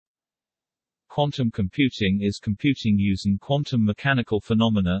Quantum computing is computing using quantum mechanical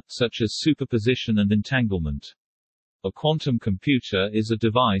phenomena, such as superposition and entanglement. A quantum computer is a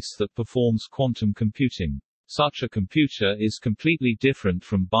device that performs quantum computing. Such a computer is completely different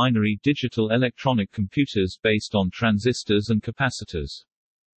from binary digital electronic computers based on transistors and capacitors.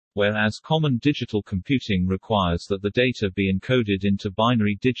 Whereas common digital computing requires that the data be encoded into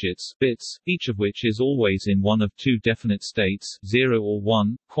binary digits, bits, each of which is always in one of two definite states, 0 or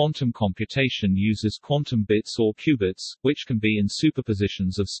 1, quantum computation uses quantum bits or qubits, which can be in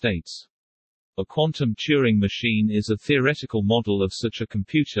superpositions of states. A quantum Turing machine is a theoretical model of such a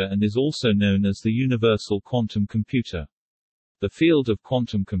computer and is also known as the universal quantum computer. The field of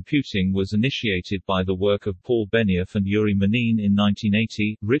quantum computing was initiated by the work of Paul Benioff and Yuri Manin in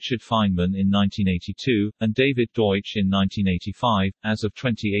 1980, Richard Feynman in 1982, and David Deutsch in 1985. As of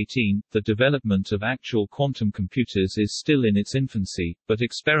 2018, the development of actual quantum computers is still in its infancy, but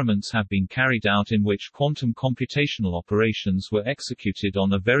experiments have been carried out in which quantum computational operations were executed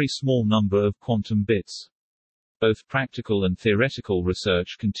on a very small number of quantum bits. Both practical and theoretical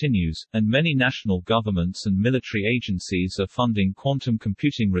research continues, and many national governments and military agencies are funding quantum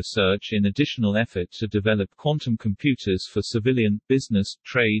computing research in additional effort to develop quantum computers for civilian, business,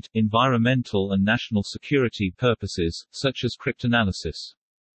 trade, environmental and national security purposes, such as cryptanalysis.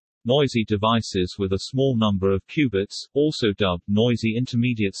 Noisy devices with a small number of qubits, also dubbed noisy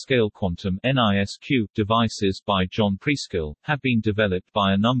intermediate-scale quantum (NISQ) devices by John Preskill, have been developed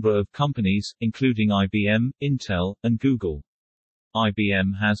by a number of companies, including IBM, Intel, and Google.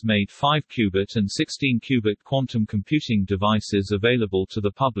 IBM has made 5-qubit and 16-qubit quantum computing devices available to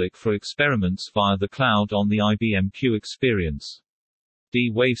the public for experiments via the cloud on the IBM Q Experience.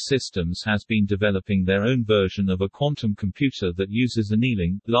 D-Wave Systems has been developing their own version of a quantum computer that uses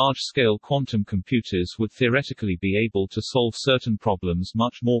annealing. Large-scale quantum computers would theoretically be able to solve certain problems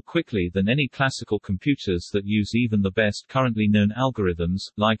much more quickly than any classical computers that use even the best currently known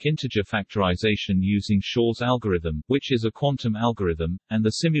algorithms, like integer factorization using Shor's algorithm, which is a quantum algorithm, and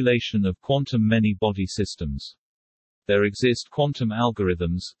the simulation of quantum many-body systems. There exist quantum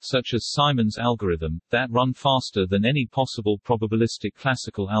algorithms, such as Simon's algorithm, that run faster than any possible probabilistic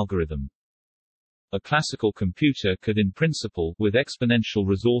classical algorithm. A classical computer could in principle, with exponential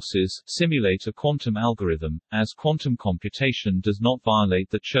resources, simulate a quantum algorithm, as quantum computation does not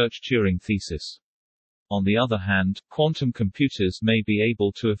violate the Church-Turing thesis. On the other hand, quantum computers may be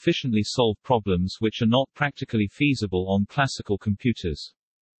able to efficiently solve problems which are not practically feasible on classical computers.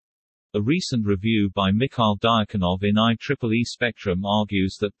 A recent review by Mikhail Diakonov in IEEE Spectrum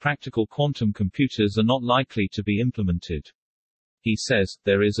argues that practical quantum computers are not likely to be implemented. He says,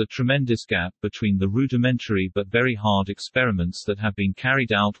 there is a tremendous gap between the rudimentary but very hard experiments that have been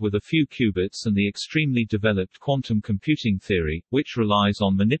carried out with a few qubits and the extremely developed quantum computing theory, which relies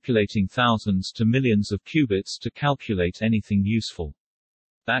on manipulating thousands to millions of qubits to calculate anything useful.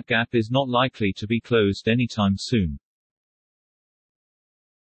 That gap is not likely to be closed anytime soon.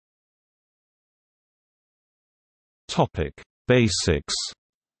 Topic: Basics.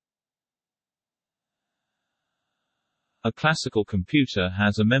 A classical computer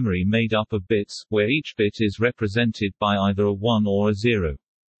has a memory made up of bits, where each bit is represented by either a 1 or a 0.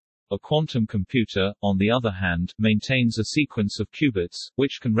 A quantum computer, on the other hand, maintains a sequence of qubits,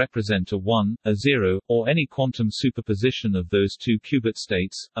 which can represent a 1, a 0, or any quantum superposition of those two qubit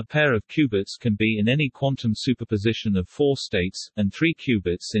states. A pair of qubits can be in any quantum superposition of 4 states, and 3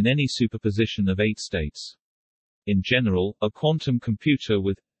 qubits in any superposition of 8 states. In general, a quantum computer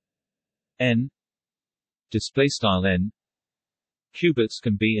with n n qubits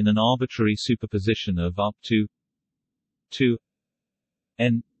can be in an arbitrary superposition of up to 2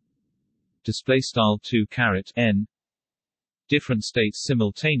 n 2 n different states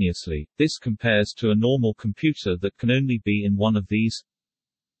simultaneously. This compares to a normal computer that can only be in one of these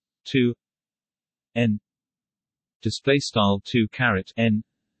 2 n 2 n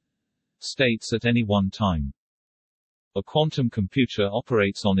states at any one time. A quantum computer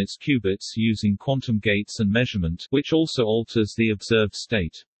operates on its qubits using quantum gates and measurement, which also alters the observed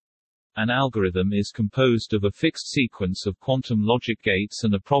state. An algorithm is composed of a fixed sequence of quantum logic gates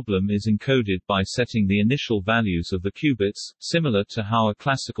and a problem is encoded by setting the initial values of the qubits, similar to how a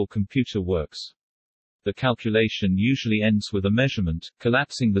classical computer works. The calculation usually ends with a measurement,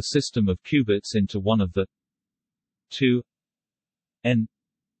 collapsing the system of qubits into one of the 2 n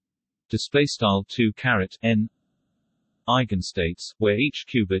 2 n eigenstates, where each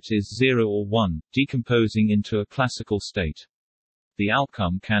qubit is 0 or 1, decomposing into a classical state. The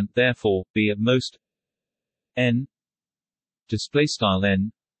outcome can, therefore, be at most n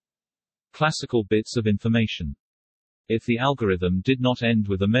n classical bits of information. If the algorithm did not end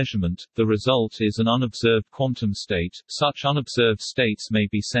with a measurement, the result is an unobserved quantum state. Such unobserved states may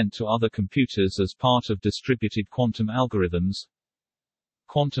be sent to other computers as part of distributed quantum algorithms.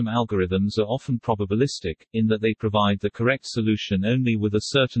 Quantum algorithms are often probabilistic, in that they provide the correct solution only with a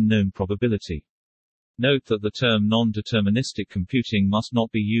certain known probability. Note that the term non-deterministic computing must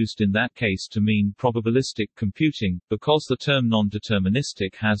not be used in that case to mean probabilistic computing, because the term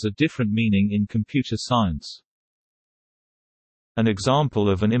non-deterministic has a different meaning in computer science. An example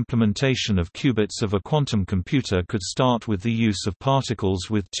of an implementation of qubits of a quantum computer could start with the use of particles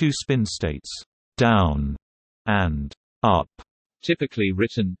with two spin states, down and up, typically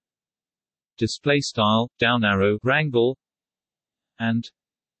written down arrow wrangle and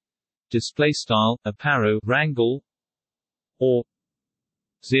up arrow wrangle, or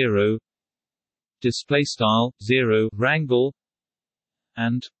 0 wrangle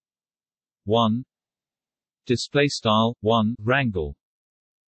and 1 wrangle.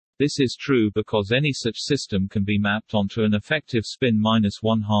 This is true because any such system can be mapped onto an effective spin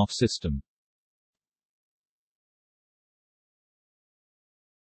 -1/2 system.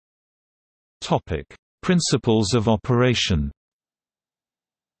 Topic: Principles of operation.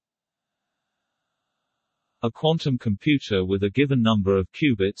 A quantum computer with a given number of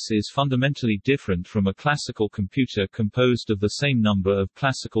qubits is fundamentally different from a classical computer composed of the same number of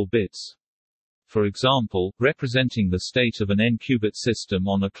classical bits. For example, representing the state of an n-qubit system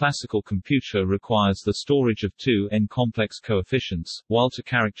on a classical computer requires the storage of two n-complex coefficients, while to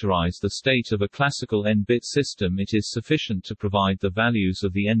characterize the state of a classical n-bit system it is sufficient to provide the values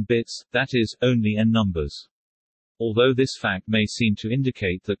of the n bits, that is, only n numbers. Although this fact may seem to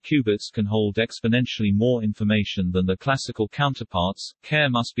indicate that qubits can hold exponentially more information than their classical counterparts, care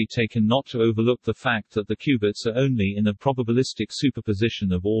must be taken not to overlook the fact that the qubits are only in a probabilistic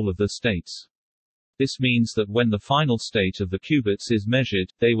superposition of all of the states. This means that when the final state of the qubits is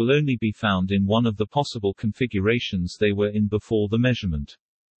measured, they will only be found in one of the possible configurations they were in before the measurement.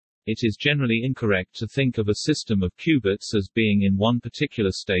 It is generally incorrect to think of a system of qubits as being in one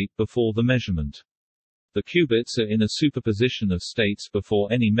particular state before the measurement. The qubits are in a superposition of states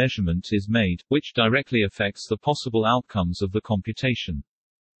before any measurement is made, which directly affects the possible outcomes of the computation.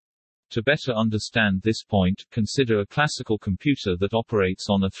 To better understand this point, consider a classical computer that operates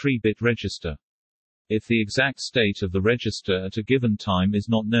on a 3-bit register. If the exact state of the register at a given time is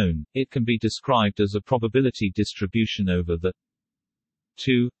not known, it can be described as a probability distribution over the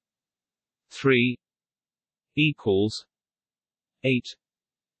 2, 3 equals 8.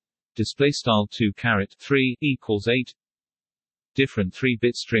 Display style 2^3 equals 8. Different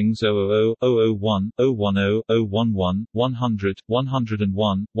 3-bit strings 000, 001, 010, 011, 100,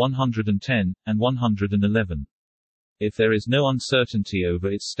 101, 110, and 111. If there is no uncertainty over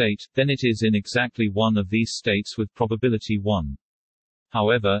its state, then it is in exactly one of these states with probability 1.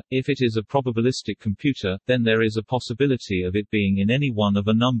 However, if it is a probabilistic computer, then there is a possibility of it being in any one of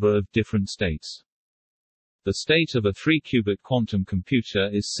a number of different states. The state of a 3-qubit quantum computer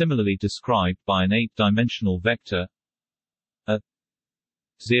is similarly described by an 8-dimensional vector a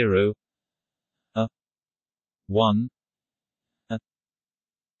 0, a 1, a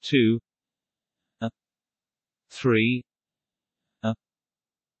 2, a 3, a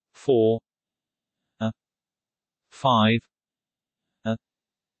 4, a 5, a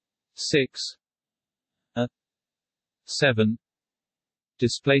 6, a 7.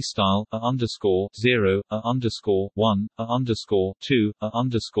 Display style _0, _1, _2,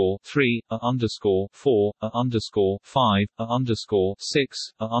 _3, _4, _5,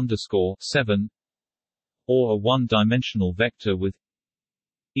 _6, _7, or a one-dimensional vector with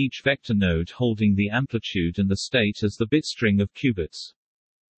each vector node holding the amplitude and the state as the bit string of qubits.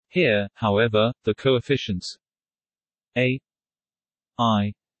 Here, however, the coefficients a,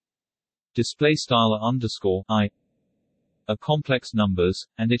 I, display style _I, are complex numbers,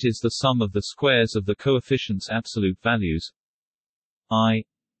 and it is the sum of the squares of the coefficients' absolute values I,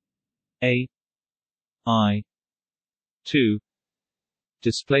 a, I, 2,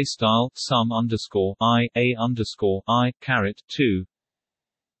 display style sum I, a I, 2,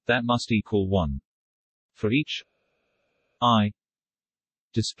 that must equal 1. For each I,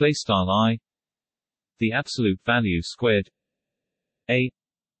 display style I, the absolute value squared a,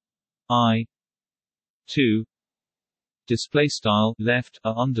 I, 2, display style left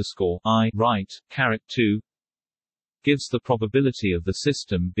I, right, 2, gives the probability of the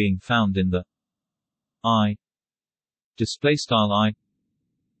system being found in the I, display style I,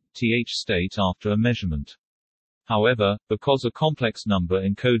 th state after a measurement. However, because a complex number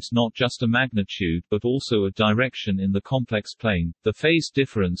encodes not just a magnitude but also a direction in the complex plane, the phase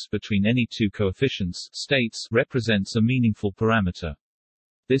difference between any two coefficients states represents a meaningful parameter.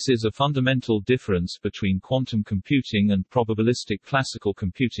 This is a fundamental difference between quantum computing and probabilistic classical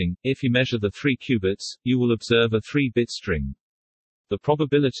computing. If you measure the 3 qubits, you will observe a 3-bit string. The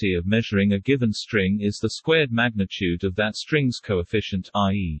probability of measuring a given string is the squared magnitude of that string's coefficient,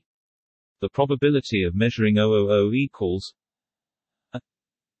 i.e. the probability of measuring 000 equals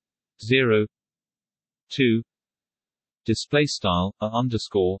 0 2 display style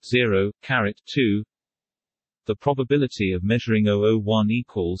underscore 0 caret 2. The probability of measuring 001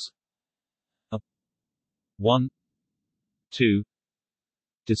 equals 1 2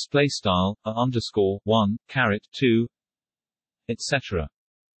 display style underscore 1 caret 2, etc.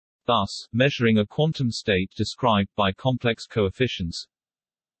 Thus, measuring a quantum state described by complex coefficients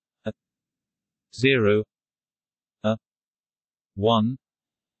 0 1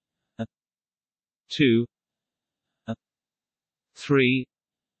 2 3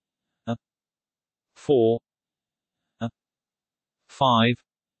 4 5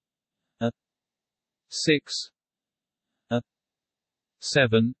 6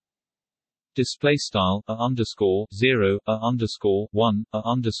 7 display style underscore 0 underscore 1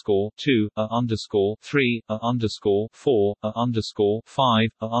 underscore 2 underscore 3 underscore 4 underscore 5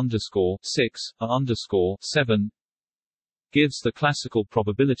 underscore 6 underscore 7 gives the classical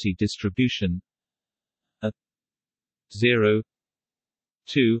probability distribution 0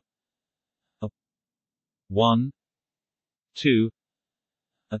 2 1 2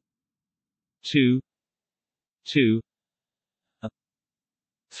 2 2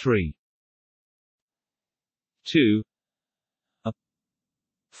 3 2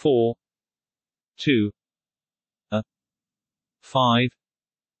 4 2 5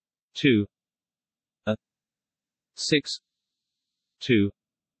 2 6 2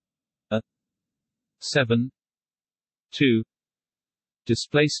 7 2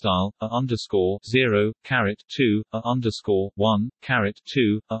 display style underscore 0 caret 2 underscore 1 caret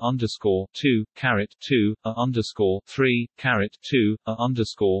 2 underscore 2 caret 2 underscore 3 caret 2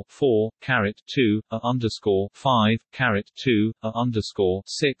 underscore 4 caret 2 underscore 5 caret 2 underscore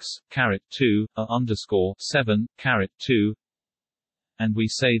 6 caret 2 underscore 7 caret 2, and we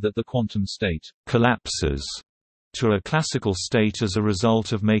say that the quantum state collapses to a classical state as a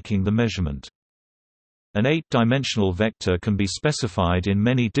result of making the measurement. An 8-dimensional vector can be specified in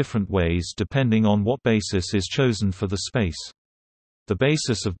many different ways depending on what basis is chosen for the space. The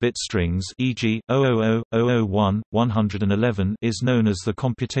basis of bit strings, e.g., 000, 001, 111, is known as the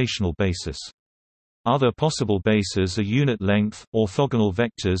computational basis. Other possible bases are unit-length, orthogonal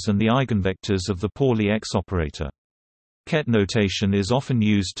vectors and the eigenvectors of the Pauli X operator. Ket notation is often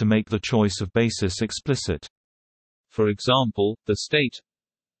used to make the choice of basis explicit. For example, the state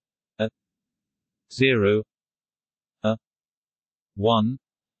 0 1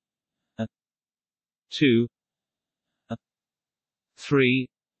 2 3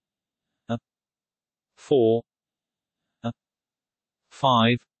 4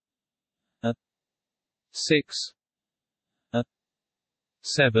 5 6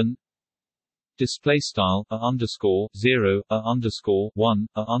 7 display style underscore 0 underscore 1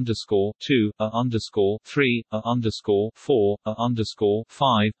 underscore 2 underscore 3 underscore 4 underscore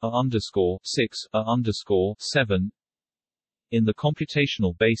 5 underscore 6 underscore 7. In the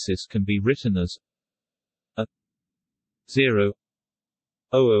computational basis can be written as 0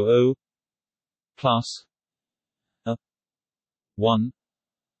 000 plus 1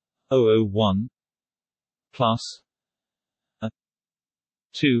 001 plus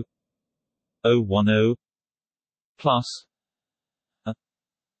 2 010 plus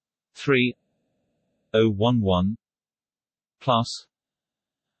 3 011 plus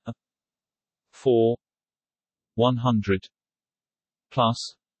 4 100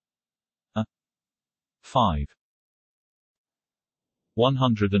 plus 5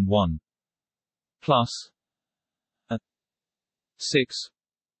 101 plus 6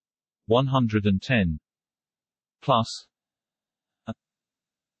 110 plus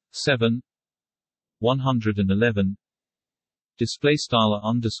 7 111 display style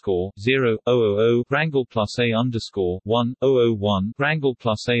underscore 0 000 wrangle plus a underscore 1 001 wrangle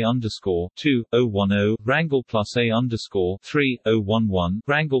plus a underscore 2 010 wrangle plus a underscore 3 011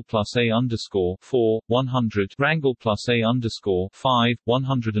 wrangle plus a underscore 4 100 wrangle plus a underscore 5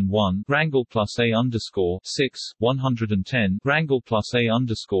 101 wrangle plus a underscore 6 110 wrangle plus a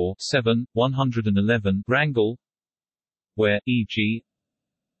underscore 7 111 wrangle, where e.g.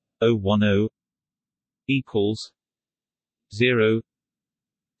 010 equals 0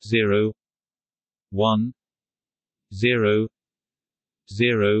 0 1 0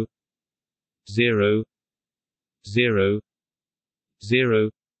 0 0 0 0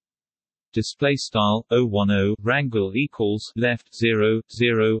 display style 010 wrangle equals left 0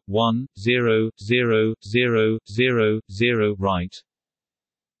 0 1 0 0 0 0 0 right.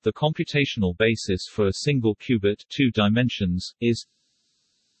 The computational basis for a single qubit 2 dimensions is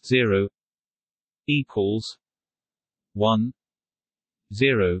 0 equals 1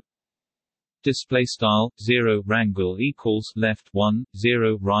 0 display style 0 wrangle equals left 1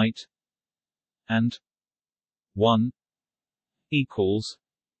 0 right, and 1 equals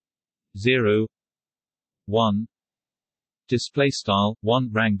 0 1 display style 1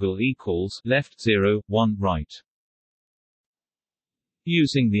 wrangle equals left 0 1 right.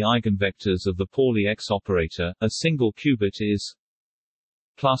 Using the eigenvectors of the Pauli X operator, a single qubit is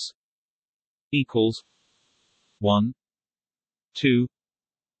plus equals 1 2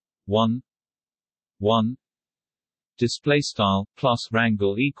 1 1 display style plus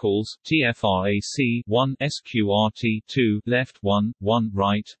wrangle equals tfrac 1 sqrt 2 left 1 1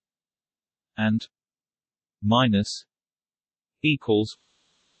 right, and minus equals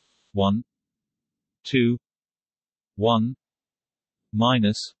 1 2 1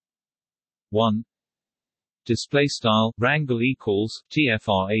 minus 1 display style wrangle equals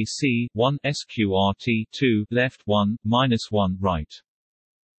tfrac 1 sqrt 2 left 1 minus 1 right.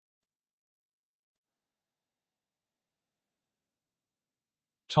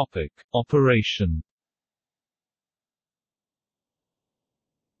 Topic: Operation.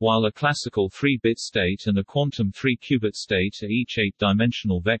 While a classical 3-bit state and a quantum 3-qubit state are each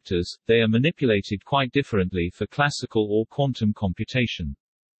 8-dimensional vectors, they are manipulated quite differently for classical or quantum computation.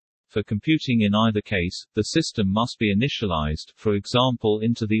 For computing in either case, the system must be initialized, for example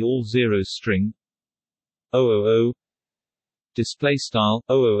into the all zeros string 000 display style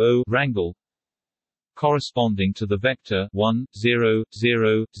 000 wrangle, corresponding to the vector 1 0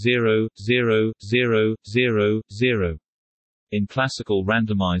 0 0 0 0 0 0. In classical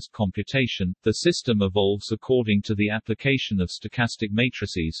randomized computation, the system evolves according to the application of stochastic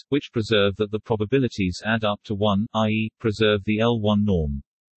matrices, which preserve that the probabilities add up to 1, i.e., preserve the L1 norm.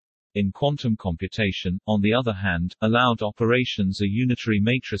 In quantum computation, on the other hand, allowed operations are unitary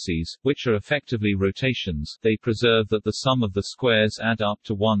matrices, which are effectively rotations. They preserve that the sum of the squares add up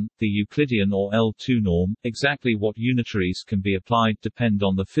to 1, the Euclidean or L2 norm. Exactly what unitaries can be applied depend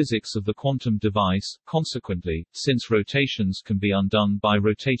on the physics of the quantum device. Consequently, since rotations can be undone by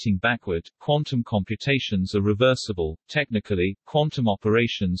rotating backward, quantum computations are reversible. Technically, quantum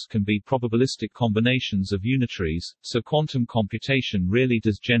operations can be probabilistic combinations of unitaries, so quantum computation really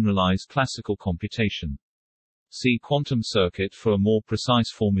does generalize classical computation. See quantum circuit for a more precise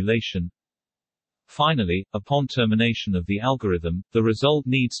formulation. Finally, upon termination of the algorithm, the result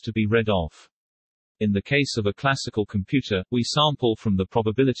needs to be read off. In the case of a classical computer, we sample from the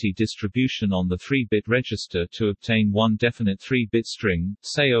probability distribution on the 3-bit register to obtain one definite 3-bit string,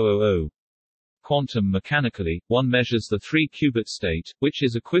 say 000. Quantum mechanically, one measures the 3-qubit state, which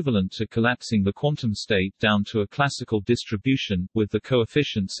is equivalent to collapsing the quantum state down to a classical distribution, with the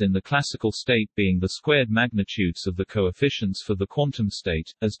coefficients in the classical state being the squared magnitudes of the coefficients for the quantum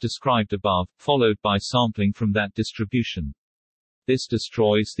state, as described above, followed by sampling from that distribution. This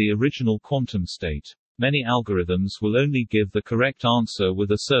destroys the original quantum state. Many algorithms will only give the correct answer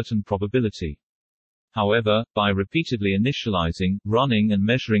with a certain probability. However, by repeatedly initializing, running and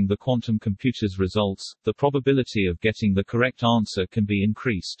measuring the quantum computer's results, the probability of getting the correct answer can be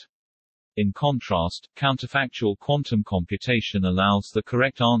increased. In contrast, counterfactual quantum computation allows the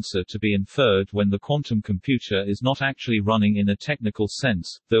correct answer to be inferred when the quantum computer is not actually running in a technical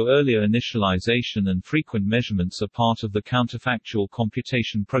sense, though earlier initialization and frequent measurements are part of the counterfactual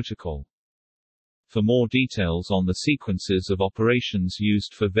computation protocol. For more details on the sequences of operations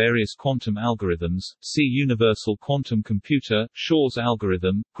used for various quantum algorithms, see Universal Quantum Computer, Shor's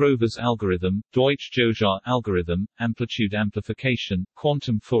algorithm, Grover's algorithm, Deutsch-Jozsa algorithm, amplitude amplification,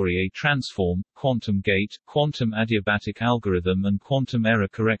 quantum Fourier transform, quantum gate, quantum adiabatic algorithm and quantum error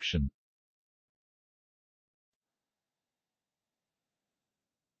correction.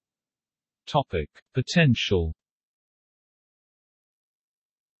 Topic: Potential.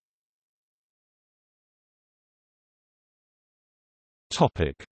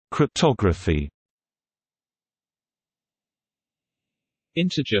 Topic: Cryptography.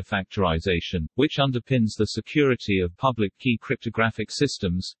 Integer factorization, which underpins the security of public key cryptographic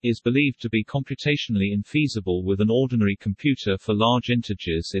systems, is believed to be computationally infeasible with an ordinary computer for large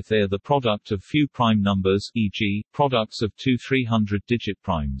integers if they are the product of few prime numbers, e.g., products of two 300-digit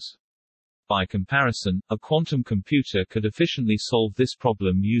primes. By comparison, a quantum computer could efficiently solve this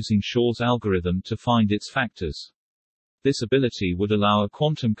problem using Shor's algorithm to find its factors. This ability would allow a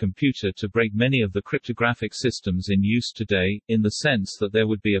quantum computer to break many of the cryptographic systems in use today, in the sense that there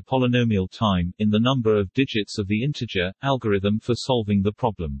would be a polynomial time, in the number of digits of the integer, algorithm for solving the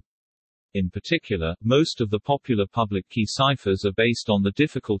problem. In particular, most of the popular public key ciphers are based on the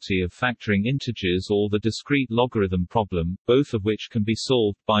difficulty of factoring integers or the discrete logarithm problem, both of which can be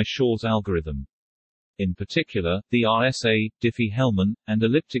solved by Shor's algorithm. In particular, the RSA, Diffie-Hellman, and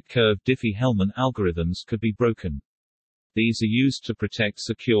elliptic curve Diffie-Hellman algorithms could be broken. These are used to protect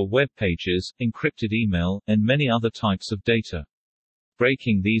secure web pages, encrypted email, and many other types of data.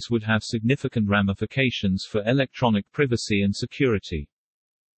 Breaking these would have significant ramifications for electronic privacy and security.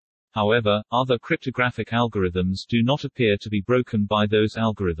 However, other cryptographic algorithms do not appear to be broken by those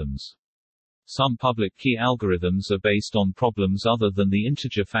algorithms. Some public key algorithms are based on problems other than the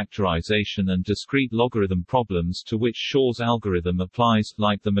integer factorization and discrete logarithm problems to which Shor's algorithm applies,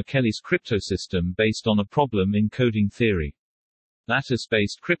 like the Micheli's cryptosystem based on a problem in coding theory.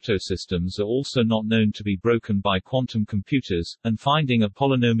 Lattice-based cryptosystems are also not known to be broken by quantum computers, and finding a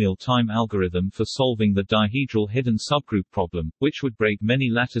polynomial time algorithm for solving the dihedral hidden subgroup problem, which would break many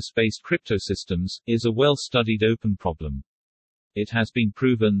lattice-based cryptosystems, is a well-studied open problem. It has been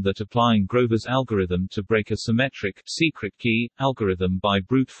proven that applying Grover's algorithm to break a symmetric, secret key, algorithm by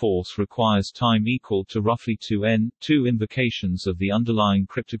brute force requires time equal to roughly 2n, 2 invocations of the underlying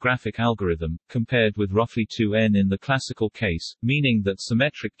cryptographic algorithm, compared with roughly 2n in the classical case, meaning that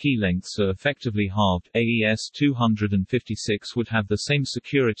symmetric key lengths are effectively halved. AES 256 would have the same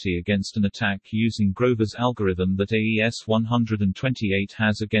security against an attack using Grover's algorithm that AES 128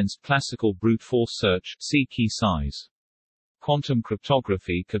 has against classical brute force search. See key size. Quantum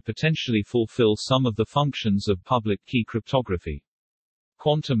cryptography could potentially fulfill some of the functions of public key cryptography.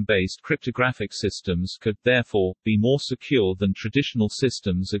 Quantum-based cryptographic systems could, therefore, be more secure than traditional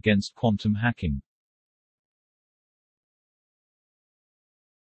systems against quantum hacking.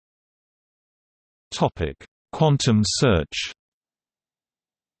 Topic: Quantum search.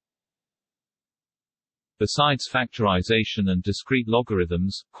 Besides factorization and discrete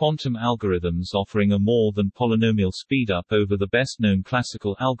logarithms, quantum algorithms offering a more than polynomial speedup over the best-known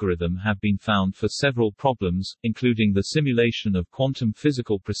classical algorithm have been found for several problems, including the simulation of quantum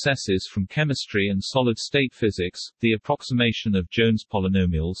physical processes from chemistry and solid-state physics, the approximation of Jones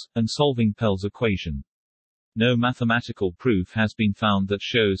polynomials, and solving Pell's equation. No mathematical proof has been found that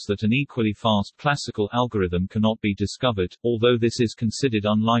shows that an equally fast classical algorithm cannot be discovered, although this is considered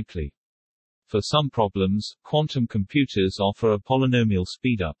unlikely. For some problems, quantum computers offer a polynomial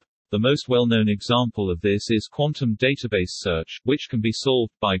speedup. The most well-known example of this is quantum database search, which can be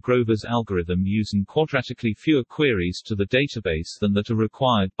solved by Grover's algorithm using quadratically fewer queries to the database than that are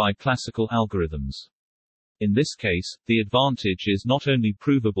required by classical algorithms. In this case, the advantage is not only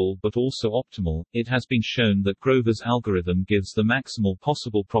provable but also optimal. It has been shown that Grover's algorithm gives the maximal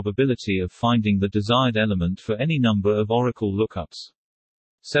possible probability of finding the desired element for any number of oracle lookups.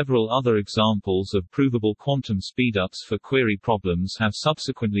 Several other examples of provable quantum speedups for query problems have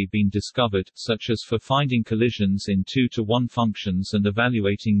subsequently been discovered, such as for finding collisions in 2-to-1 functions and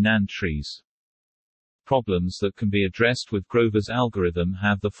evaluating NAND trees. Problems that can be addressed with Grover's algorithm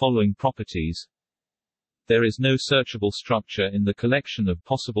have the following properties. There is no searchable structure in the collection of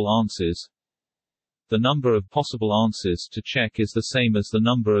possible answers. The number of possible answers to check is the same as the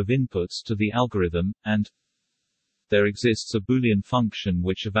number of inputs to the algorithm, and there exists a Boolean function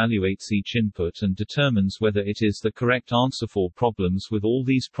which evaluates each input and determines whether it is the correct answer for problems with all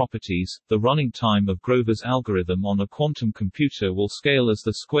these properties. The running time of Grover's algorithm on a quantum computer will scale as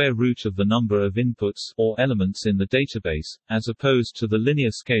the square root of the number of inputs, or elements in the database, as opposed to the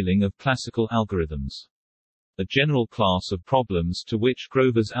linear scaling of classical algorithms. A general class of problems to which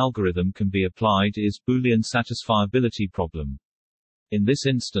Grover's algorithm can be applied is Boolean satisfiability problem. In this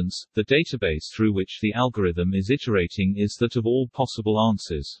instance, the database through which the algorithm is iterating is that of all possible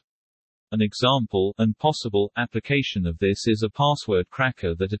answers. An example, and possible, application of this is a password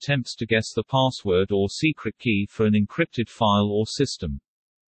cracker that attempts to guess the password or secret key for an encrypted file or system.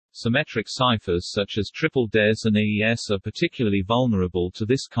 Symmetric ciphers such as triple DES and AES are particularly vulnerable to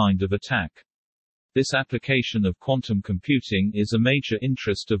this kind of attack. This application of quantum computing is a major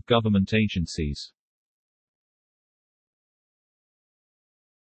interest of government agencies.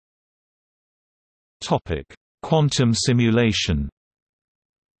 Topic: Quantum simulation.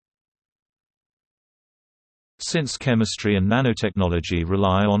 Since chemistry and nanotechnology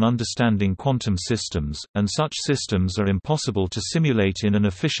rely on understanding quantum systems, and such systems are impossible to simulate in an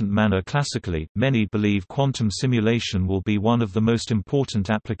efficient manner classically, many believe quantum simulation will be one of the most important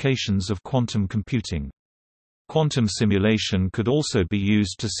applications of quantum computing. Quantum simulation could also be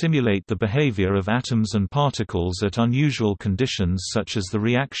used to simulate the behavior of atoms and particles at unusual conditions such as the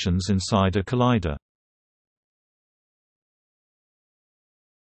reactions inside a collider.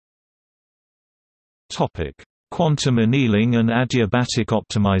 Quantum annealing and adiabatic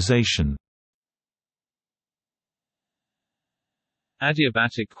optimization.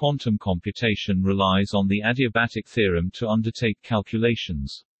 Adiabatic quantum computation relies on the adiabatic theorem to undertake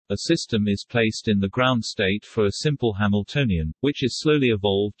calculations. A system is placed in the ground state for a simple Hamiltonian, which is slowly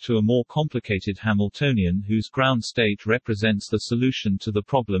evolved to a more complicated Hamiltonian whose ground state represents the solution to the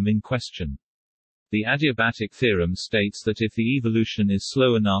problem in question. The adiabatic theorem states that if the evolution is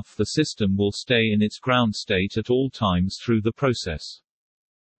slow enough, the system will stay in its ground state at all times through the process.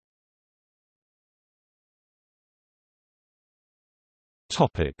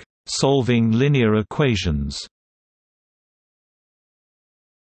 Topic: Solving linear equations.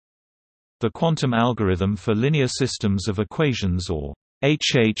 The quantum algorithm for linear systems of equations, or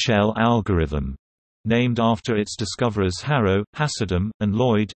HHL algorithm, named after its discoverers Harrow, Hasserdam, and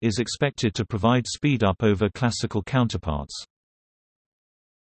Lloyd, is expected to provide speed-up over classical counterparts.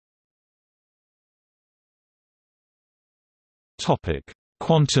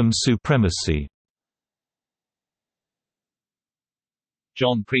 Quantum supremacy.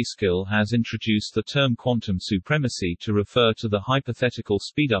 John Preskill has introduced the term quantum supremacy to refer to the hypothetical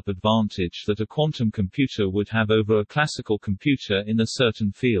speedup advantage that a quantum computer would have over a classical computer in a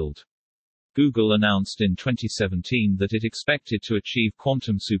certain field. Google announced in 2017 that it expected to achieve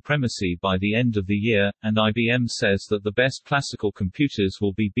quantum supremacy by the end of the year, and IBM says that the best classical computers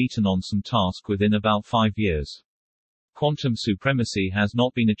will be beaten on some task within about 5 years. Quantum supremacy has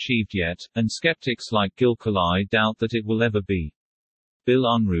not been achieved yet, and skeptics like Gil Kalai doubt that it will ever be. Bill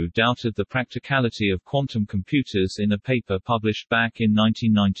Unruh doubted the practicality of quantum computers in a paper published back in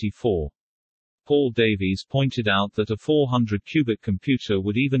 1994. Paul Davies pointed out that a 400-qubit computer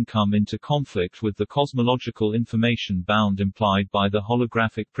would even come into conflict with the cosmological information bound implied by the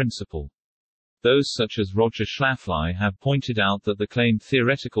holographic principle. Those such as Roger Schlafly have pointed out that the claimed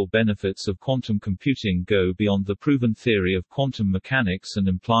theoretical benefits of quantum computing go beyond the proven theory of quantum mechanics and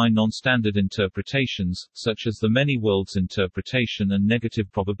imply non-standard interpretations, such as the many-worlds interpretation and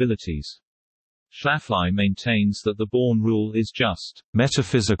negative probabilities. Schlafly maintains that the Born rule is just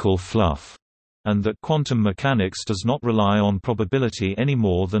metaphysical fluff, and that quantum mechanics does not rely on probability any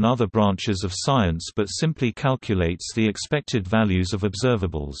more than other branches of science but simply calculates the expected values of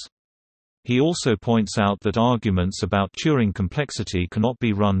observables. He also points out that arguments about Turing complexity cannot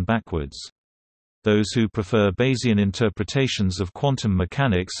be run backwards. Those who prefer Bayesian interpretations of quantum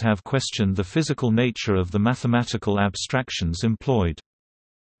mechanics have questioned the physical nature of the mathematical abstractions employed.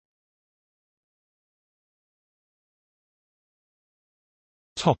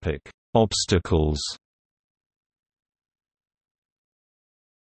 Obstacles.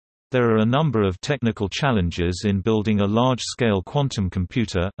 There are a number of technical challenges in building a large-scale quantum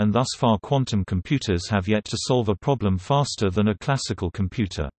computer, and thus far quantum computers have yet to solve a problem faster than a classical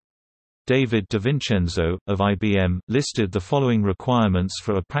computer. David DiVincenzo, of IBM, listed the following requirements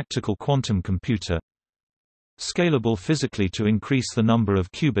for a practical quantum computer: scalable physically to increase the number of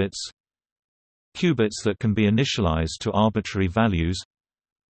qubits, qubits that can be initialized to arbitrary values,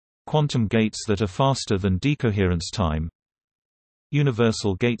 quantum gates that are faster than decoherence time,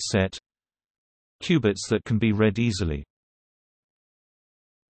 universal gate set, qubits that can be read easily.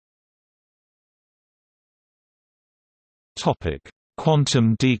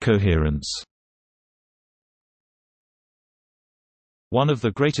 Quantum decoherence. One of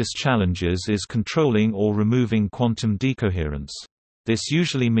the greatest challenges is controlling or removing quantum decoherence. This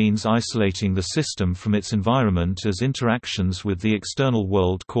usually means isolating the system from its environment as interactions with the external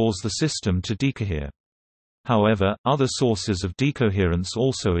world cause the system to decohere. However, other sources of decoherence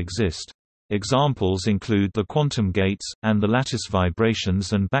also exist. Examples include the quantum gates, and the lattice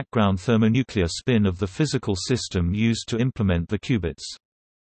vibrations and background thermonuclear spin of the physical system used to implement the qubits.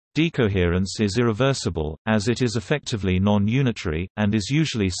 Decoherence is irreversible, as it is effectively non-unitary, and is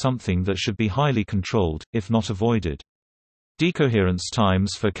usually something that should be highly controlled, if not avoided. Decoherence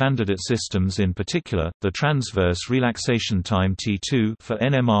times for candidate systems, in particular, the transverse relaxation time T2 for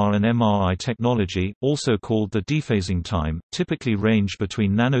NMR and MRI technology, also called the dephasing time, typically range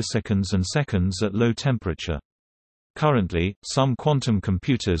between nanoseconds and seconds at low temperature. Currently, some quantum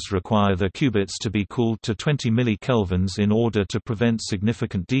computers require their qubits to be cooled to 20 millikelvins in order to prevent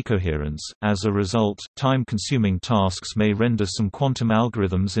significant decoherence. As a result, time-consuming tasks may render some quantum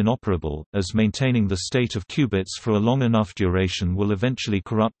algorithms inoperable, as maintaining the state of qubits for a long enough duration will eventually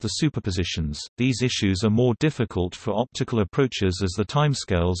corrupt the superpositions. These issues are more difficult for optical approaches as the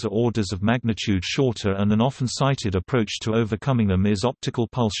timescales are orders of magnitude shorter, and an often cited approach to overcoming them is optical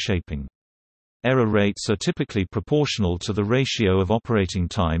pulse shaping. Error rates are typically proportional to the ratio of operating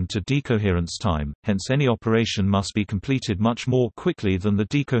time to decoherence time, hence any operation must be completed much more quickly than the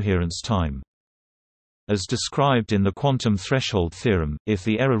decoherence time. As described in the quantum threshold theorem, if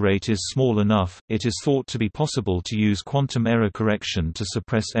the error rate is small enough, it is thought to be possible to use quantum error correction to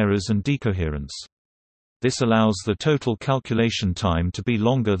suppress errors and decoherence. This allows the total calculation time to be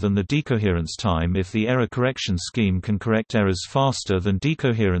longer than the decoherence time if the error correction scheme can correct errors faster than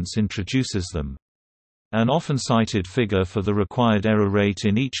decoherence introduces them. An often cited figure for the required error rate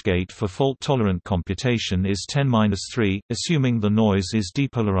in each gate for fault-tolerant computation is 10⁻3, assuming the noise is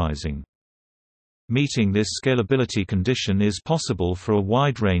depolarizing. Meeting this scalability condition is possible for a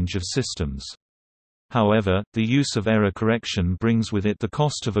wide range of systems. However, the use of error correction brings with it the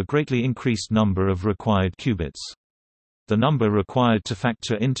cost of a greatly increased number of required qubits. The number required to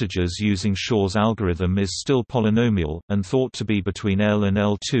factor integers using Shor's algorithm is still polynomial, and thought to be between L and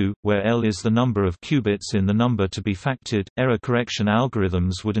L2, where L is the number of qubits in the number to be factored. Error correction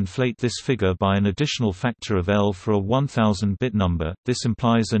algorithms would inflate this figure by an additional factor of L for a 1000-bit number. This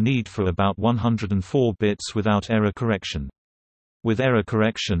implies a need for about 104 bits without error correction. With error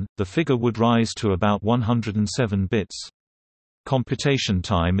correction, the figure would rise to about 107 bits. Computation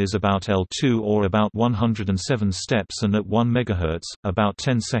time is about L2 or about 107 steps, and at 1 MHz, about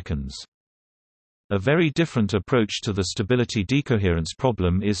 10 seconds. A very different approach to the stability decoherence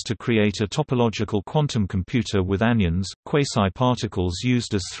problem is to create a topological quantum computer with anyons, quasi-particles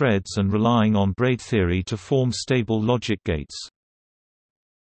used as threads and relying on braid theory to form stable logic gates.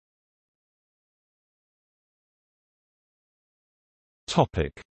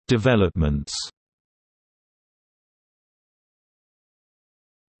 Developments.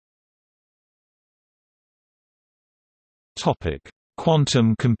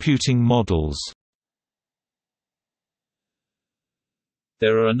 Quantum computing models.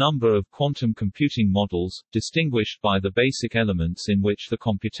 There are a number of quantum computing models, distinguished by the basic elements in which the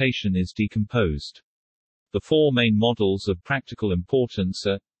computation is decomposed. The four main models of practical importance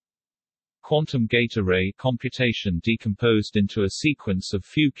are quantum gate array computation decomposed into a sequence of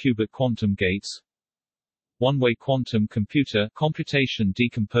few-qubit quantum gates, one-way quantum computer computation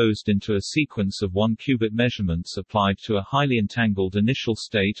decomposed into a sequence of one-qubit measurements applied to a highly entangled initial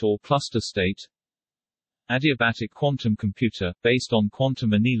state or cluster state, adiabatic quantum computer, based on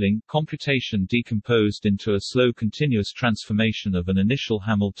quantum annealing computation decomposed into a slow continuous transformation of an initial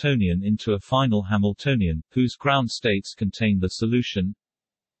Hamiltonian into a final Hamiltonian, whose ground states contain the solution,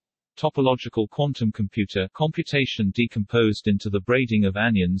 topological quantum computer computation decomposed into the braiding of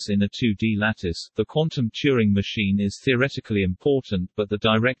anyons in a 2D lattice. The quantum Turing machine is theoretically important, but the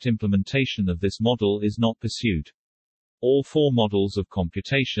direct implementation of this model is not pursued. All four models of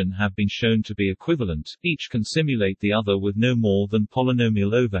computation have been shown to be equivalent, each can simulate the other with no more than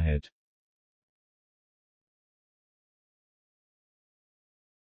polynomial overhead.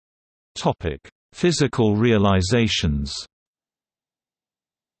 Topic: Physical realizations.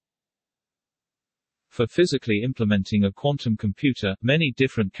 For physically implementing a quantum computer, many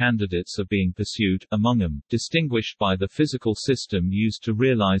different candidates are being pursued, among them, distinguished by the physical system used to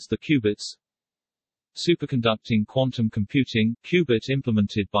realize the qubits. Superconducting quantum computing, qubit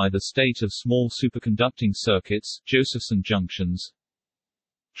implemented by the state of small superconducting circuits, Josephson junctions.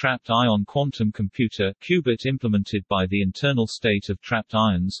 Trapped ion quantum computer, qubit implemented by the internal state of trapped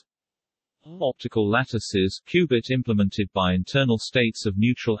ions. Optical lattices, qubit implemented by internal states of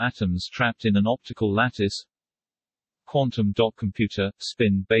neutral atoms trapped in an optical lattice. Quantum dot computer,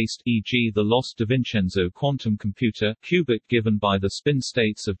 spin-based, e.g. the lost da Vincenzo quantum computer, qubit given by the spin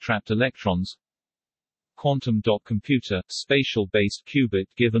states of trapped electrons. Quantum dot computer, spatial-based qubit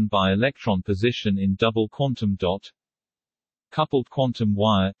given by electron position in double quantum dot. Coupled quantum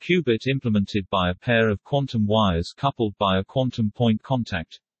wire, qubit implemented by a pair of quantum wires coupled by a quantum point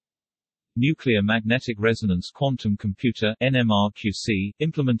contact. Nuclear magnetic resonance quantum computer NMRQC,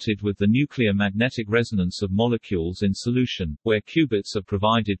 implemented with the nuclear magnetic resonance of molecules in solution, where qubits are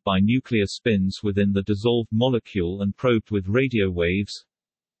provided by nuclear spins within the dissolved molecule and probed with radio waves.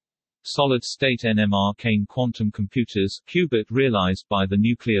 Solid-state NMR-Kane quantum computers, qubit realized by the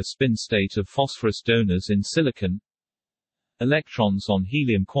nuclear spin state of phosphorus donors in silicon. Electrons on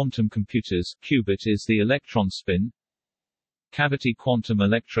helium quantum computers, qubit is the electron spin. Cavity quantum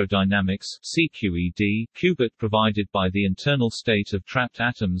electrodynamics (CQED), qubit provided by the internal state of trapped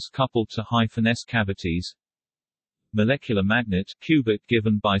atoms coupled to -s cavities. Molecular magnet qubit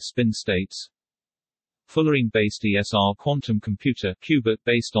given by spin states. Fullerene-based ESR quantum computer qubit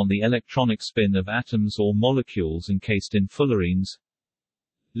based on the electronic spin of atoms or molecules encased in fullerenes.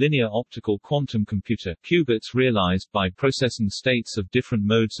 Linear optical quantum computer qubits realized by processing states of different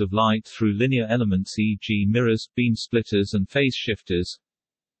modes of light through linear elements, e.g. mirrors, beam splitters and phase shifters.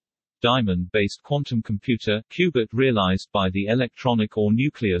 Diamond-based quantum computer qubit realized by the electronic or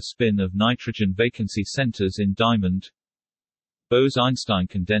nuclear spin of nitrogen vacancy centers in diamond. Bose-Einstein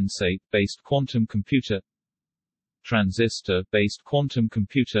condensate-based quantum computer. Transistor-based quantum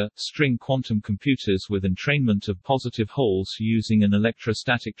computer, string quantum computers with entrainment of positive holes using an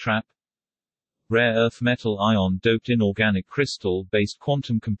electrostatic trap. Rare earth metal ion-doped inorganic crystal-based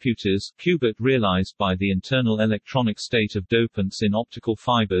quantum computers, qubit realized by the internal electronic state of dopants in optical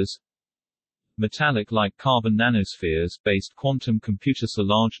fibers. Metallic-like carbon nanospheres-based quantum computers. A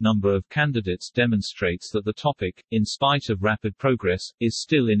large number of candidates demonstrates that the topic, in spite of rapid progress, is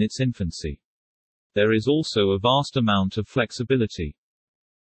still in its infancy. There is also a vast amount of flexibility.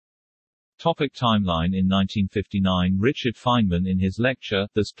 Topic timeline. In 1959, Richard Feynman in his lecture,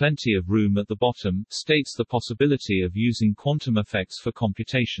 There's Plenty of Room at the Bottom, states the possibility of using quantum effects for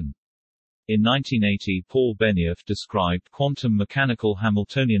computation. In 1980, Paul Benioff described quantum mechanical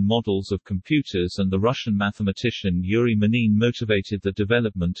Hamiltonian models of computers, and the Russian mathematician Yuri Manin motivated the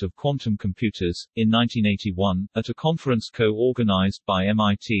development of quantum computers. In 1981, at a conference co-organized by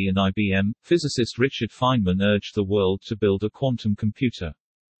MIT and IBM, physicist Richard Feynman urged the world to build a quantum computer.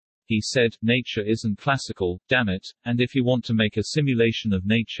 He said, "Nature isn't classical, damn it, and if you want to make a simulation of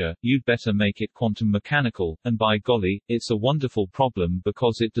nature, you'd better make it quantum mechanical, and by golly, it's a wonderful problem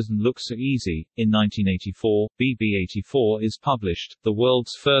because it doesn't look so easy." In 1984, BB84 is published, the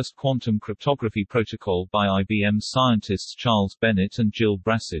world's first quantum cryptography protocol by IBM scientists Charles Bennett and Jill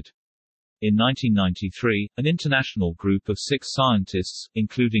Brassid. In 1993, an international group of 6 scientists,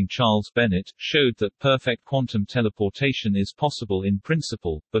 including Charles Bennett, showed that perfect quantum teleportation is possible in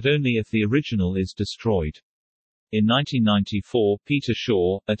principle, but only if the original is destroyed. In 1994, Peter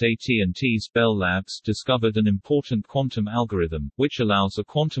Shaw, at AT&T's Bell Labs, discovered an important quantum algorithm, which allows a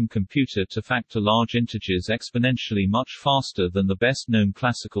quantum computer to factor large integers exponentially much faster than the best-known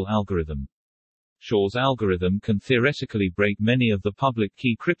classical algorithm. Shaw's algorithm can theoretically break many of the public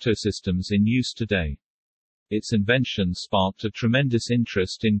key cryptosystems in use today. Its invention sparked a tremendous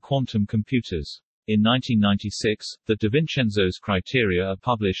interest in quantum computers. In 1996, the DiVincenzo's criteria are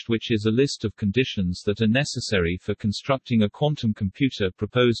published, which is a list of conditions that are necessary for constructing a quantum computer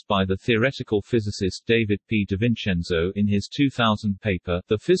proposed by the theoretical physicist David P. DiVincenzo in his 2000 paper,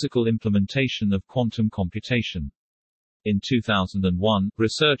 The Physical Implementation of Quantum Computation. In 2001,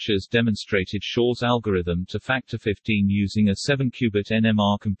 researchers demonstrated Shaw's algorithm to factor 15 using a 7-qubit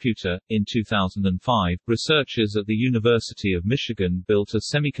NMR computer. In 2005, researchers at the University of Michigan built a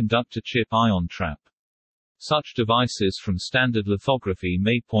semiconductor chip ion trap. Such devices from standard lithography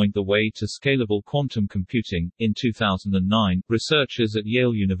may point the way to scalable quantum computing. In 2009, researchers at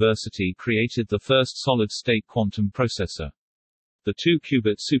Yale University created the first solid-state quantum processor. The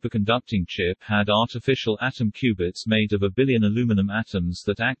 2-qubit superconducting chip had artificial atom qubits made of a billion aluminum atoms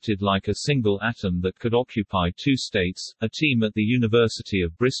that acted like a single atom that could occupy 2 states. A team at the University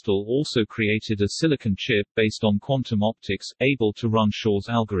of Bristol also created a silicon chip based on quantum optics, able to run Shaw's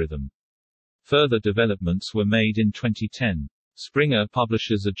algorithm. Further developments were made in 2010. Springer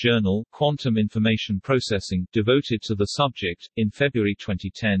publishes a journal, Quantum Information Processing, devoted to the subject. In February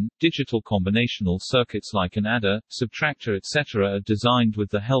 2010, digital combinational circuits like an adder, subtractor etc. are designed with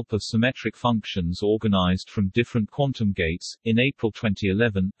the help of symmetric functions organized from different quantum gates. In April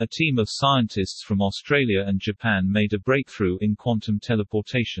 2011, a team of scientists from Australia and Japan made a breakthrough in quantum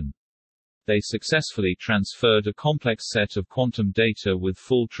teleportation. They successfully transferred a complex set of quantum data with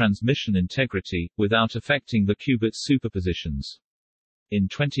full transmission integrity, without affecting the qubit superpositions. In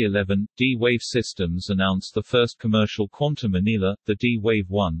 2011, D-Wave Systems announced the first commercial quantum annealer, the D-Wave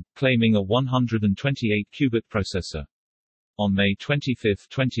 1, claiming a 128-qubit processor. On May 25,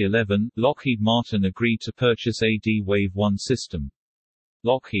 2011, Lockheed Martin agreed to purchase a D-Wave 1 system.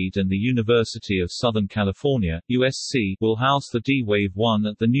 Lockheed and the University of Southern California, USC, will house the D-Wave 1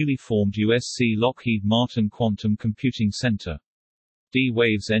 at the newly formed USC Lockheed Martin Quantum Computing Center.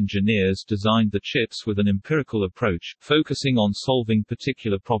 D-Wave's engineers designed the chips with an empirical approach, focusing on solving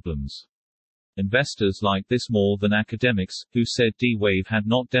particular problems. Investors liked this more than academics, who said D-Wave had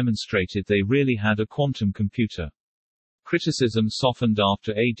not demonstrated they really had a quantum computer. Criticism softened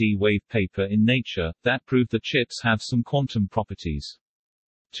after a D-wave paper in Nature, that proved the chips have some quantum properties.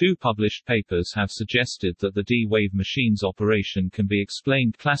 Two published papers have suggested that the D-wave machine's operation can be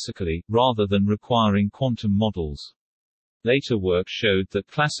explained classically, rather than requiring quantum models. Later work showed that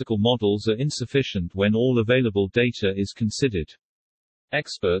classical models are insufficient when all available data is considered.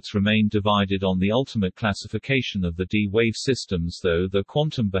 Experts remain divided on the ultimate classification of the D-wave systems, though the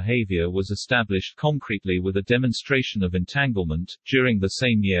quantum behavior was established concretely with a demonstration of entanglement. During the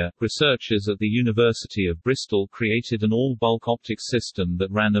same year, researchers at the University of Bristol created an all-bulk optics system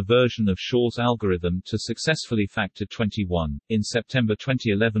that ran a version of Shor's algorithm to successfully factor 21. In September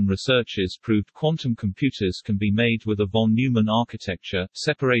 2011, researchers proved quantum computers can be made with a von Neumann architecture,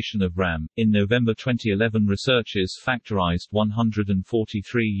 separation of RAM. In November 2011, researchers factorized 143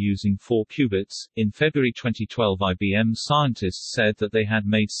 using 4 qubits. In February 2012, IBM scientists said that they had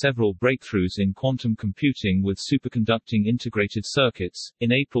made several breakthroughs in quantum computing with superconducting integrated circuits.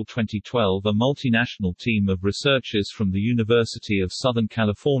 In April 2012, a multinational team of researchers from the University of Southern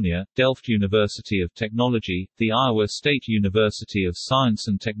California, Delft University of Technology, the Iowa State University of Science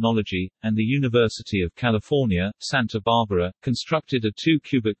and Technology, and the University of California, Santa Barbara, constructed a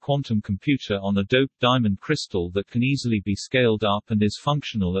 2-qubit quantum computer on a doped diamond crystal that can easily be scaled up and is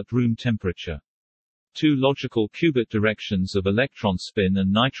functional at room temperature. 2 logical qubit directions of electron spin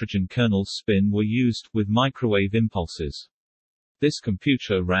and nitrogen kernel spin were used, with microwave impulses. This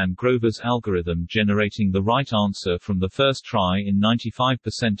computer ran Grover's algorithm, generating the right answer from the first try in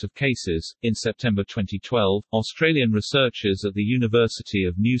 95% of cases. In September 2012, Australian researchers at the University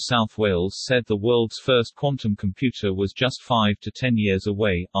of New South Wales said the world's first quantum computer was just 5 to 10 years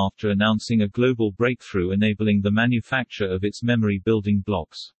away, after announcing a global breakthrough enabling the manufacture of its memory building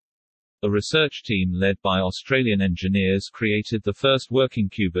blocks. A research team led by Australian engineers created the first working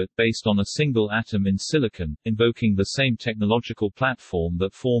qubit based on a single atom in silicon, invoking the same technological platform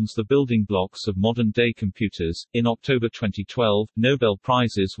that forms the building blocks of modern-day computers. In October 2012, Nobel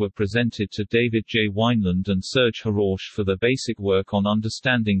Prizes were presented to David J. Wineland and Serge Haroche for their basic work on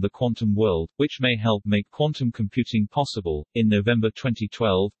understanding the quantum world, which may help make quantum computing possible. In November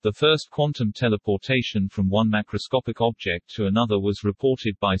 2012, the first quantum teleportation from one macroscopic object to another was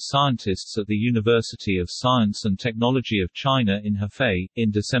reported by scientists at the University of Science and Technology of China in Hefei. In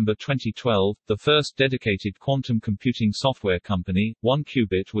December 2012, the first dedicated quantum computing software company,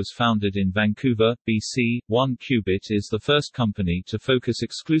 1QBit, was founded in Vancouver, BC. 1QBit is the first company to focus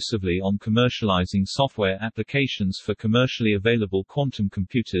exclusively on commercializing software applications for commercially available quantum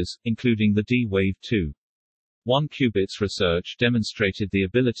computers, including the D-Wave 2. 1QBit's research demonstrated the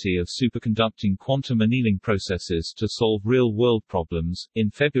ability of superconducting quantum annealing processes to solve real-world problems. In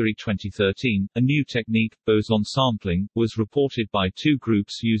February 2013, a new technique, boson sampling, was reported by 2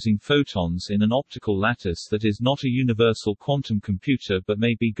 groups using photons in an optical lattice that is not a universal quantum computer but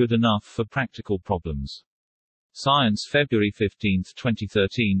may be good enough for practical problems. Science, February 15,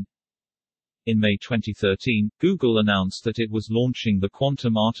 2013. In May 2013, Google announced that it was launching the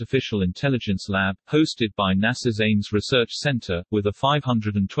Quantum Artificial Intelligence Lab, hosted by NASA's Ames Research Center, with a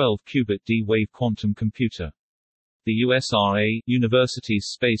 512-qubit D-Wave quantum computer. The USRA, Universities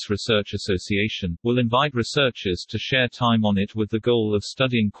Space Research Association, will invite researchers to share time on it with the goal of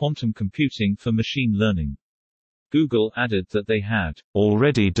studying quantum computing for machine learning. Google added that they had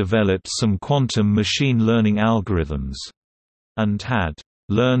already developed some quantum machine learning algorithms and had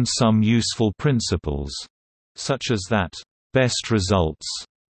learn some useful principles, such as that best results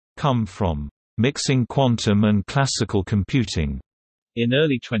come from mixing quantum and classical computing. In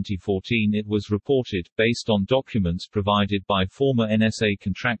early 2014 it was reported, based on documents provided by former NSA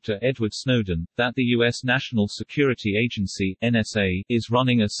contractor Edward Snowden, that the U.S. National Security Agency (NSA) is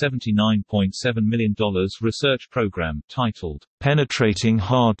running a $79.7 million research program, titled, "Penetrating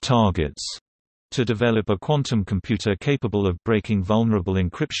Hard Targets," to develop a quantum computer capable of breaking vulnerable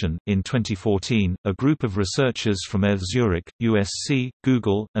encryption. In 2014, a group of researchers from ETH Zurich, USC,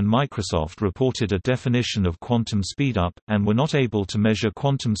 Google, and Microsoft reported a definition of quantum speedup, and were not able to measure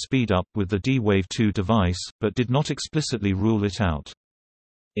quantum speedup with the D-Wave 2 device, but did not explicitly rule it out.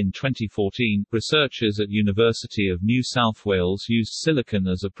 In 2014, researchers at University of New South Wales used silicon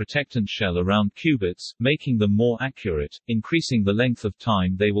as a protectant shell around qubits, making them more accurate, increasing the length of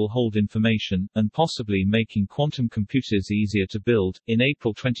time they will hold information, and possibly making quantum computers easier to build. In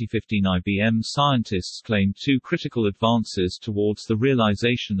April 2015, IBM scientists claimed 2 critical advances towards the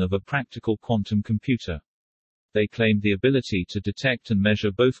realization of a practical quantum computer. They claimed the ability to detect and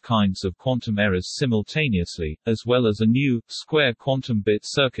measure both kinds of quantum errors simultaneously, as well as a new, square quantum bit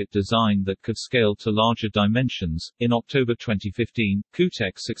circuit design that could scale to larger dimensions. In October 2015,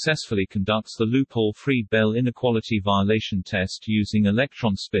 QTech successfully conducts the loophole-free Bell inequality violation test using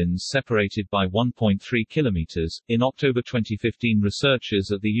electron spins separated by 1.3 km. In October 2015,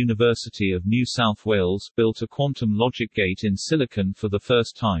 researchers at the University of New South Wales built a quantum logic gate in silicon for the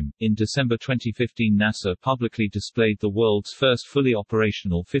first time. In December 2015, NASA publicly displayed the world's first fully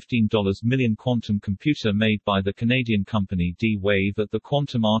operational $15 million quantum computer made by the Canadian company D-Wave at the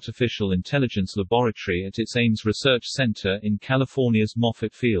Quantum Artificial Intelligence Laboratory at its Ames Research Center in California's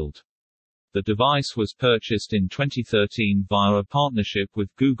Moffett Field. The device was purchased in 2013 via a partnership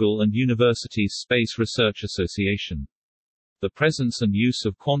with Google and Universities Space Research Association. The presence and use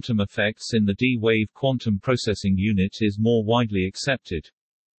of quantum effects in the D-Wave quantum processing unit is more widely accepted.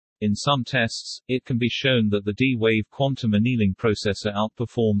 In some tests, it can be shown that the D-Wave quantum annealing processor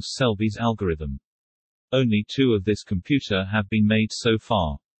outperforms Selby's algorithm. Only 2 of this computer have been made so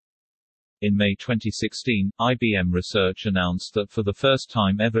far. In May 2016, IBM Research announced that for the first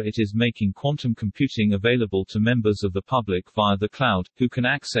time ever it is making quantum computing available to members of the public via the cloud, who can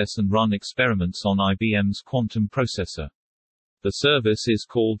access and run experiments on IBM's quantum processor. The service is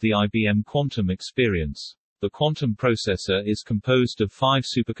called the IBM Quantum Experience. The quantum processor is composed of 5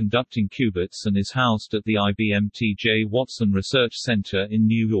 superconducting qubits and is housed at the IBM T.J. Watson Research Center in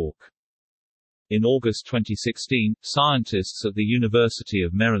New York. In August 2016, scientists at the University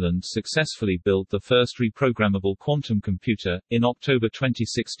of Maryland successfully built the first reprogrammable quantum computer. In October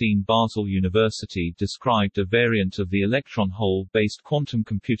 2016, Basel University described a variant of the electron hole-based quantum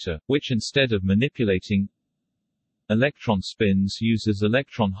computer, which instead of manipulating electron spins uses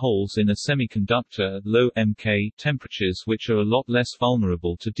electron holes in a semiconductor at low MK temperatures which are a lot less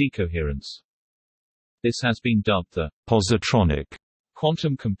vulnerable to decoherence. This has been dubbed the positronic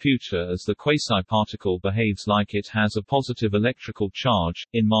quantum computer as the quasi-particle behaves like it has a positive electrical charge.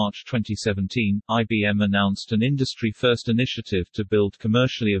 In March 2017, IBM announced an industry-first initiative to build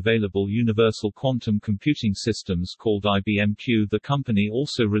commercially available universal quantum computing systems called IBM Q. The company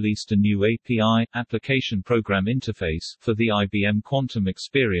also released a new API, Application Program Interface, for the IBM Quantum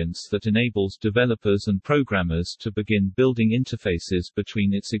Experience that enables developers and programmers to begin building interfaces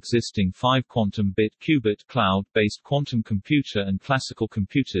between its existing 5 quantum-bit qubit cloud-based quantum computer and classical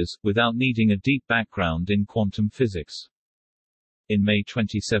computers, without needing a deep background in quantum physics. In May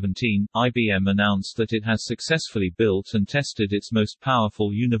 2017, IBM announced that it has successfully built and tested its most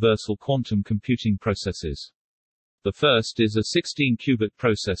powerful universal quantum computing processors. The first is a 16-qubit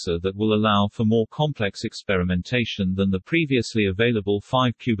processor that will allow for more complex experimentation than the previously available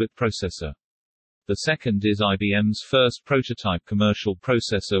 5-qubit processor. The second is IBM's first prototype commercial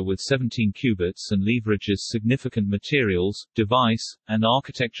processor with 17 qubits and leverages significant materials, device, and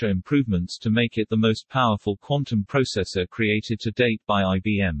architecture improvements to make it the most powerful quantum processor created to date by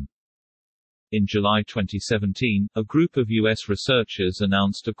IBM. In July 2017, a group of U.S. researchers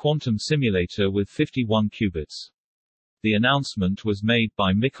announced a quantum simulator with 51 qubits. The announcement was made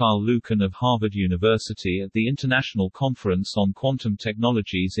by Mikhail Lukin of Harvard University at the International Conference on Quantum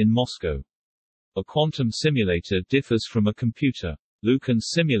Technologies in Moscow. A quantum simulator differs from a computer. Lukin's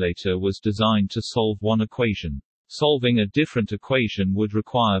simulator was designed to solve one equation. Solving a different equation would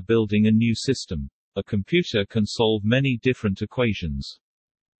require building a new system. A computer can solve many different equations.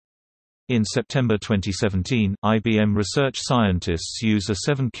 In September 2017, IBM research scientists use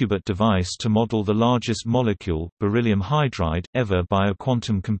a 7-qubit device to model the largest molecule, beryllium hydride, ever by a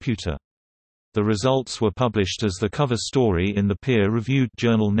quantum computer. The results were published as the cover story in the peer-reviewed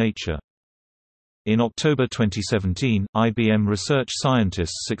journal Nature. In October 2017, IBM research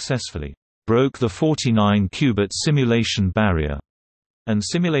scientists successfully broke the 49-qubit simulation barrier and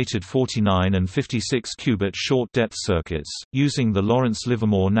simulated 49 and 56-qubit short-depth circuits, using the Lawrence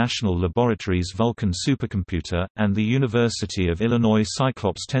Livermore National Laboratory's Vulkan supercomputer, and the University of Illinois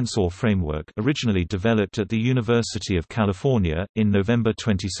Cyclops tensor framework originally developed at the University of California. In November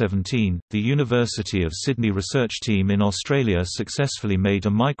 2017, the University of Sydney research team in Australia successfully made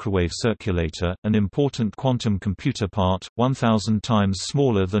a microwave circulator, an important quantum computer part, 1,000 times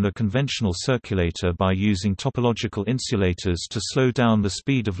smaller than a conventional circulator, by using topological insulators to slow down the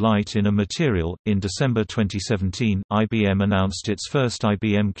speed of light in a material. In December 2017, IBM announced its first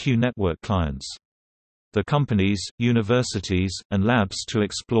IBM Q network clients. the companies, universities, and labs to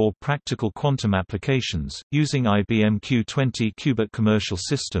explore practical quantum applications, using IBM Q20 qubit commercial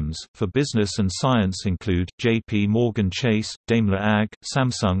systems. For business and science include, J.P. Morgan Chase, Daimler AG,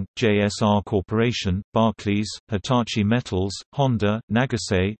 Samsung, JSR Corporation, Barclays, Hitachi Metals, Honda,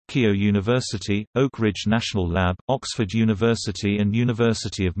 Nagasei, Keio University, Oak Ridge National Lab, Oxford University and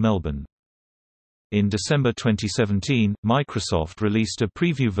University of Melbourne. In December 2017, Microsoft released a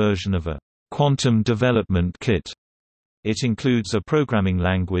preview version of a Quantum Development Kit. It includes a programming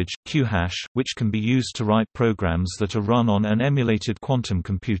language, QHash, which can be used to write programs that are run on an emulated quantum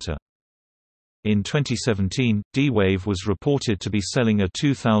computer. In 2017, D-Wave was reported to be selling a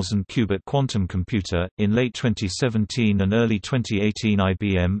 2,000-qubit quantum computer. In late 2017 and early 2018,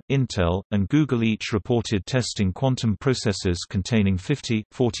 IBM, Intel, and Google each reported testing quantum processors containing 50,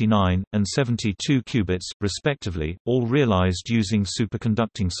 49, and 72 qubits, respectively, all realized using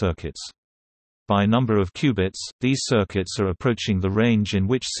superconducting circuits. By number of qubits, these circuits are approaching the range in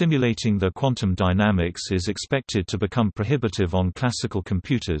which simulating the quantum dynamics is expected to become prohibitive on classical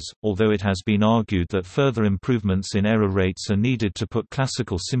computers, although it has been argued that further improvements in error rates are needed to put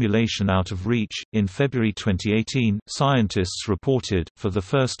classical simulation out of reach. In February 2018, scientists reported, for the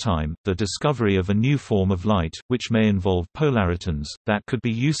first time, the discovery of a new form of light, which may involve polaritons, that could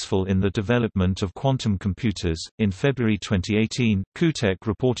be useful in the development of quantum computers. In February 2018, QTech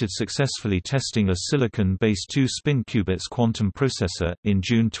reported successfully testing a silicon-based 2-spin qubits quantum processor. In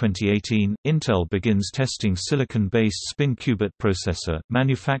June 2018, Intel begins testing silicon-based spin qubit processor,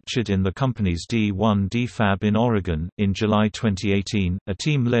 manufactured in the company's D1D fab in Oregon. In July 2018, a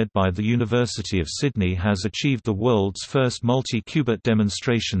team led by the University of Sydney has achieved the world's first multi-qubit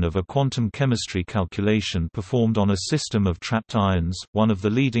demonstration of a quantum chemistry calculation performed on a system of trapped ions, one of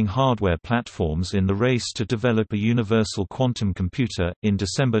the leading hardware platforms in the race to develop a universal quantum computer. In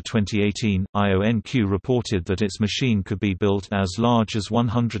December 2018, IonQ reported that its machine could be built as large as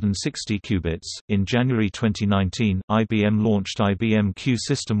 160 qubits. In January 2019, IBM launched IBM Q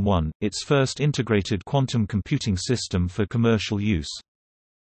System 1, its first integrated quantum computing system for commercial use.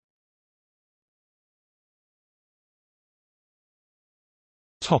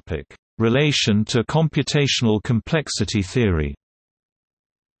 Topic: Relation to computational complexity theory.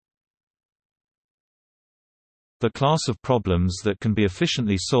 The class of problems that can be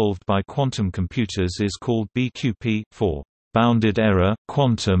efficiently solved by quantum computers is called BQP, for bounded error,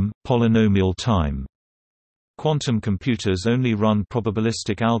 quantum, polynomial time. Quantum computers only run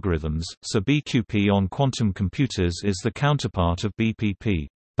probabilistic algorithms, so BQP on quantum computers is the counterpart of BPP,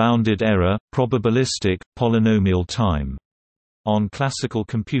 bounded error, probabilistic, polynomial time, on classical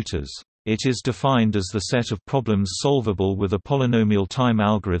computers. It is defined as the set of problems solvable with a polynomial time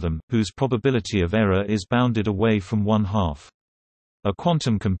algorithm, whose probability of error is bounded away from 1/2. A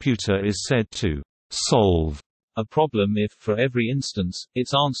quantum computer is said to solve a problem if, for every instance,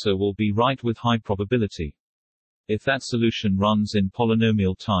 its answer will be right with high probability. If that solution runs in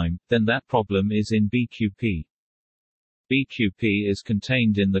polynomial time, then that problem is in BQP. BQP is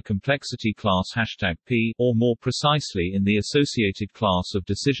contained in the complexity class #P, or more precisely in the associated class of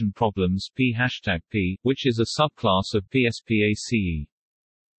decision problems P#P, which is a subclass of PSPACE.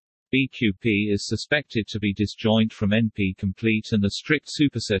 BQP is suspected to be disjoint from NP-complete and a strict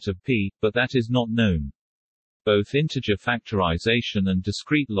superset of P, but that is not known. Both integer factorization and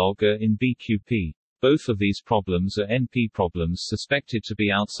discrete log are in BQP. Both of these problems are NP problems suspected to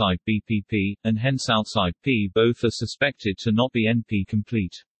be outside BPP, and hence outside P. Both are suspected to not be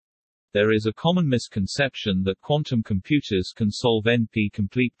NP-complete. There is a common misconception that quantum computers can solve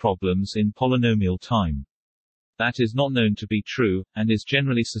NP-complete problems in polynomial time. That is not known to be true, and is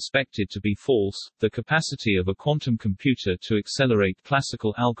generally suspected to be false. The capacity of a quantum computer to accelerate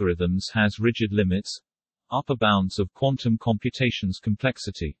classical algorithms has rigid limits, upper bounds of quantum computation's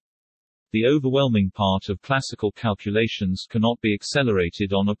complexity. The overwhelming part of classical calculations cannot be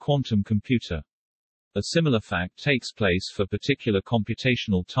accelerated on a quantum computer. A similar fact takes place for particular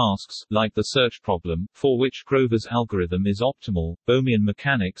computational tasks, like the search problem, for which Grover's algorithm is optimal. Bohmian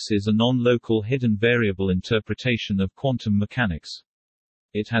mechanics is a non-local hidden variable interpretation of quantum mechanics.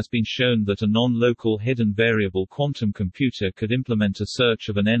 It has been shown that a non-local hidden variable quantum computer could implement a search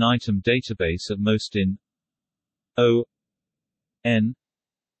of an n-item database at most in O n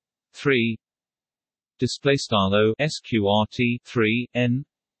 3 (O sqrt 3 n)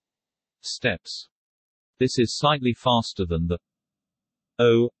 steps. This is slightly faster than the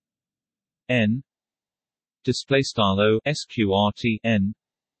O n (O sqrt n)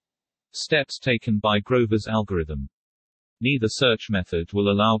 steps taken by Grover's algorithm. Neither search method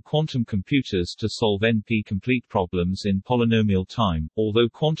will allow quantum computers to solve NP-complete problems in polynomial time, although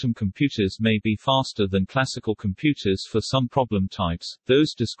quantum computers may be faster than classical computers for some problem types.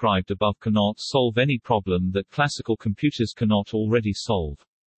 Those described above cannot solve any problem that classical computers cannot already solve.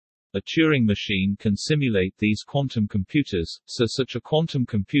 A Turing machine can simulate these quantum computers, so such a quantum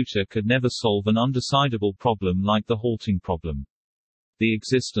computer could never solve an undecidable problem like the halting problem. The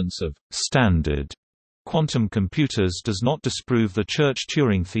existence of standard quantum computers does not disprove the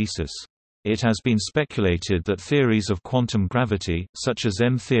Church-Turing thesis. It has been speculated that theories of quantum gravity, such as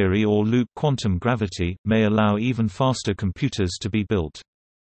M-theory or loop quantum gravity, may allow even faster computers to be built.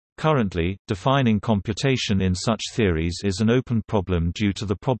 Currently, defining computation in such theories is an open problem due to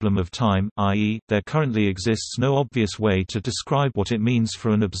the problem of time, i.e., there currently exists no obvious way to describe what it means for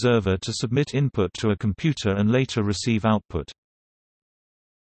an observer to submit input to a computer and later receive output.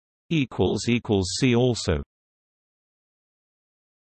 See also